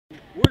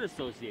word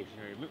association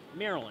here,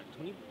 Maryland.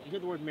 When you hear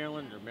the word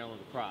Maryland or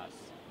Maryland Lacrosse,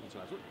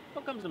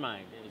 what comes to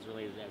mind as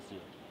related to SU?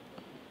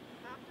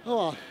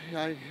 Oh,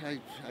 I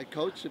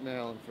coached at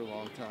Maryland for a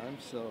long time,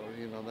 so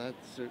that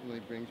certainly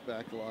brings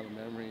back a lot of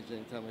memories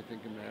anytime I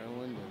think of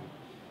Maryland,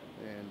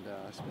 and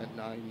I spent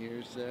 9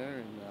 years there,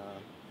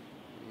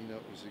 and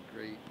it was a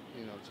great,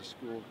 it's a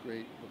school of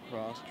great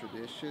lacrosse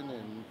tradition,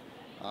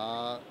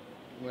 and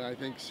when I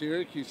think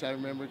Syracuse, I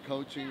remember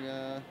coaching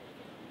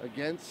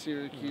against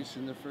Syracuse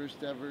in the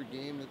first ever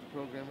game that the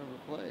program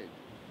ever played.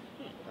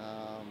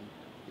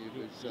 You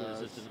were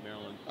assistant at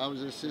Maryland. I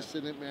was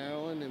assistant at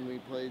Maryland, and we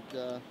played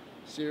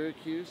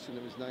Syracuse, and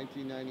it was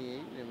 1998,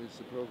 and it was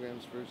the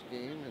program's first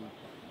game, and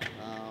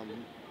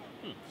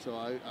so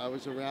I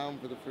was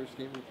around for the first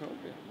game of the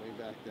program way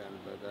back then.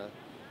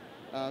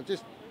 But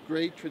just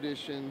great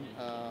tradition,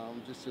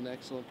 just an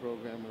excellent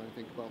program. When I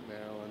think about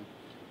Maryland,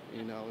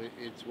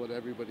 it's what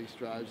everybody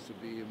strives to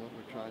be, and what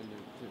we're trying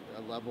to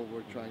a level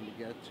we're trying to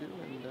get to,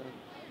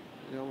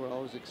 and we're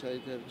always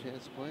excited to have a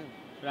chance to play them.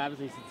 But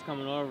obviously, since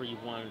coming over,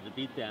 you've wanted to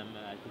beat them.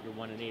 I think you're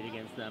 1-8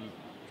 against them.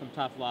 Some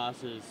tough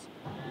losses.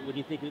 When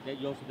you think that,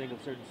 you also think of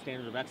certain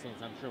standards of excellence.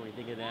 I'm sure when you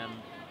think of them,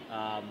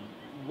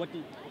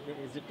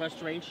 is it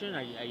frustration?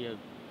 You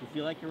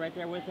feel like you're right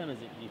there with them? Is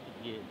it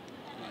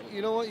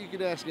you know what? You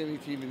could ask any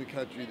team in the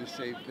country the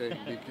same thing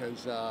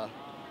because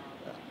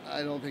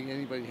I don't think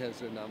anybody has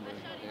their number,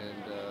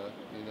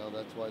 and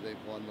that's why they've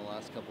won the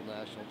last couple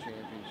national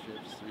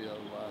championships, 3 out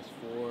of the last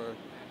 4.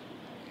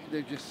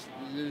 They're just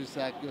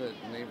that good,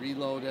 and they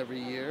reload every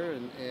year,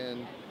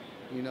 and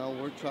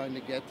we're trying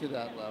to get to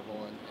that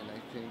level, and I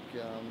think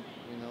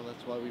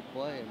that's why we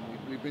play,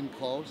 and we've been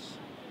close.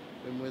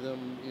 Been with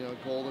them,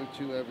 a goal or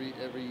two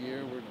every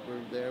year.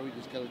 We're there. We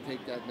just got to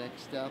take that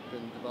next step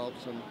and develop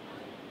some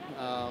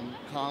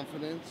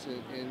confidence,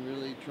 and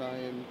really try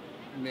and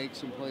make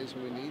some plays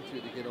when we need to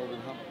get over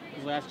the hump.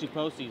 These last 2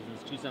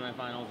 postseasons, 2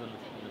 semifinals, and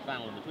the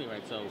final in between,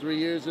 right? So 3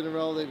 years in a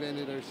row they've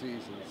ended our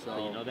season. So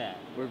you know that.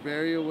 We're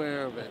very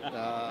aware of it.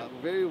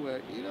 Very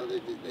aware.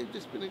 They've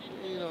just been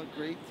a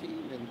great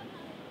team, and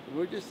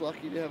we're just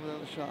lucky to have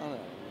another shot at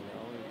it.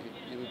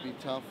 It would be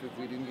tough if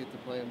we didn't get to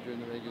play them during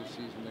the regular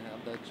season to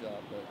have that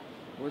shot, but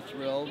we're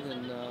thrilled,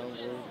 and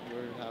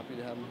we're happy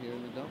to have them here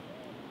in the Dome.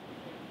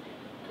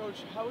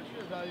 Coach, how would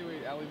you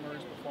evaluate Allie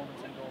Murray's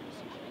performance and goal this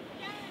season?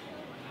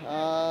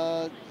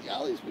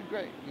 Allie's been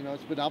great.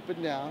 It's been up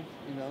and down.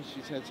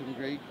 She's had some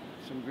great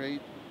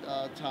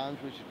times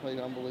where she played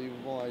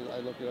unbelievable. I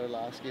look at our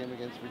last game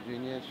against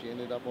Virginia. She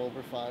ended up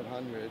over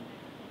 500,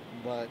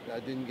 but I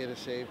didn't get a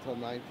save till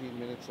 19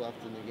 minutes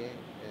left in the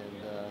game.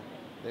 And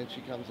then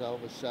she comes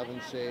out with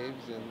 7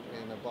 saves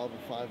and above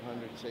a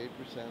 500 save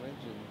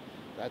percentage, and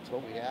that's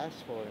what we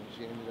asked for, and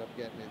she ended up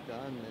getting it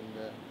done.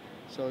 And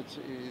so it's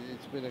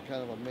been a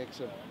kind of a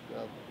mix of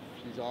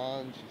she's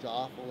on, she's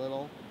off a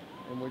little,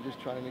 and we're just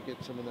trying to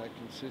get some of that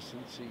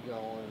consistency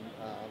going,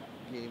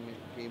 game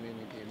in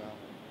and game out.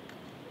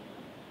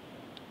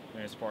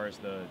 And as far as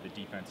the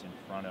defense in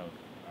front of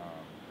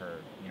her,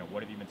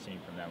 what have you been seeing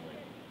from them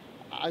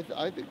lately?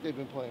 I think they've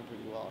been playing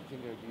pretty well. I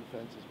think our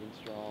defense has been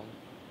strong.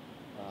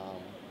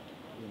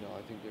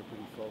 I think they're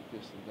pretty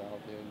focused and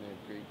out there, and they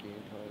have great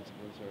game plans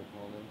against our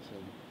opponents.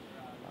 And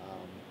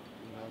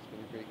it's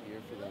been a great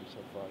year for them so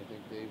far. I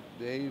think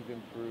they've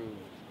improved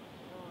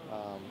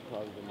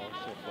probably the most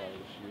so far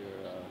this year.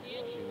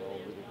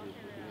 Over the group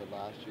we had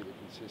last year, the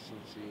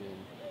consistency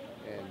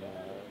and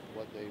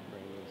what they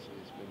bring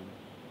has been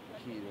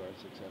key to our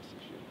success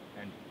this year.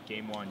 And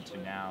game 1 to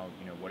now,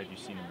 what have you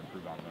seen them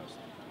improve on most?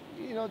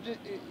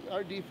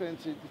 Our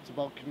defense, it's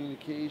about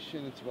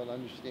communication, it's about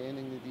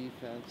understanding the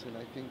defense, and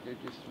I think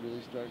they're just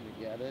really starting to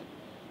get it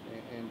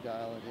and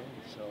dial it in.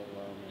 So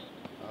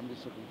I'm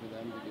just looking for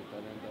them to get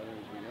better and better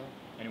as we go.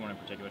 Anyone in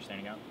particular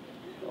standing out?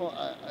 Well,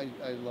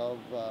 I love,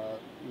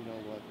 what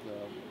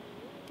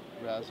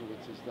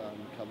Razowitz has done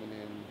coming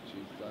in.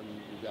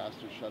 We've asked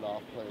her shut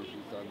off players,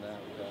 she's done that.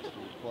 We've asked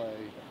her to play,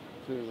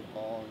 clear the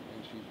ball,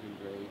 and she's been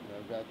great. And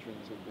our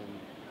veterans have been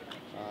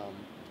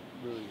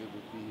really good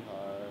with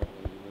Bihar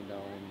and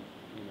Renone,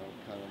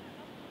 kind of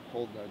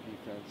holding our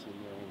defense in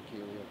there, and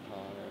Kaylee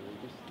O'Connor.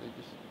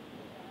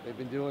 They've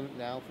been doing it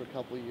now for a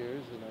couple of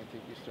years, and I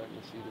think you're starting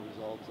to see the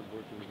results of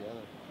working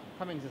together.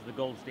 Cummings is the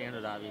gold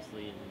standard,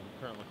 obviously, in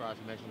current lacrosse.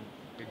 You mentioned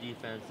your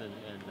defense and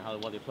how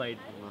well they played.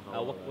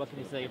 What can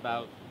you say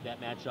about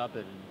that matchup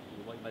and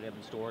what you might have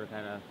in store to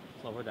kind of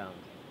slow her down?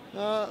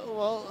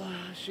 Well,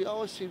 she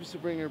always seems to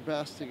bring her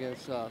best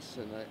against us,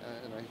 and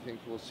I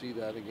think we'll see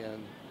that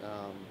again.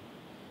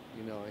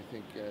 I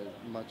think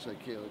much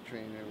like Kayla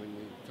Trainer, when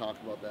you talk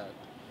about that,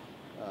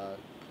 a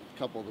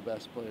couple of the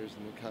best players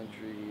in the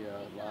country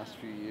last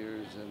few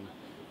years, and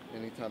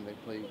anytime they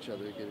play each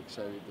other, they get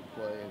excited to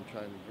play and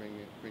trying to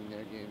bring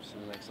their games to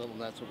the next level.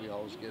 And that's what we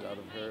always get out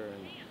of her.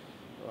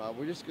 And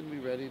we're just going to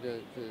be ready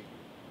to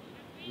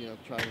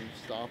try and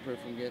stop her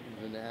from getting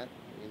to the net.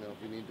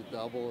 If we need to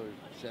double or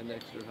send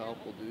extra help,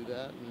 we'll do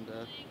that, and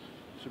it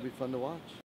should be fun to watch.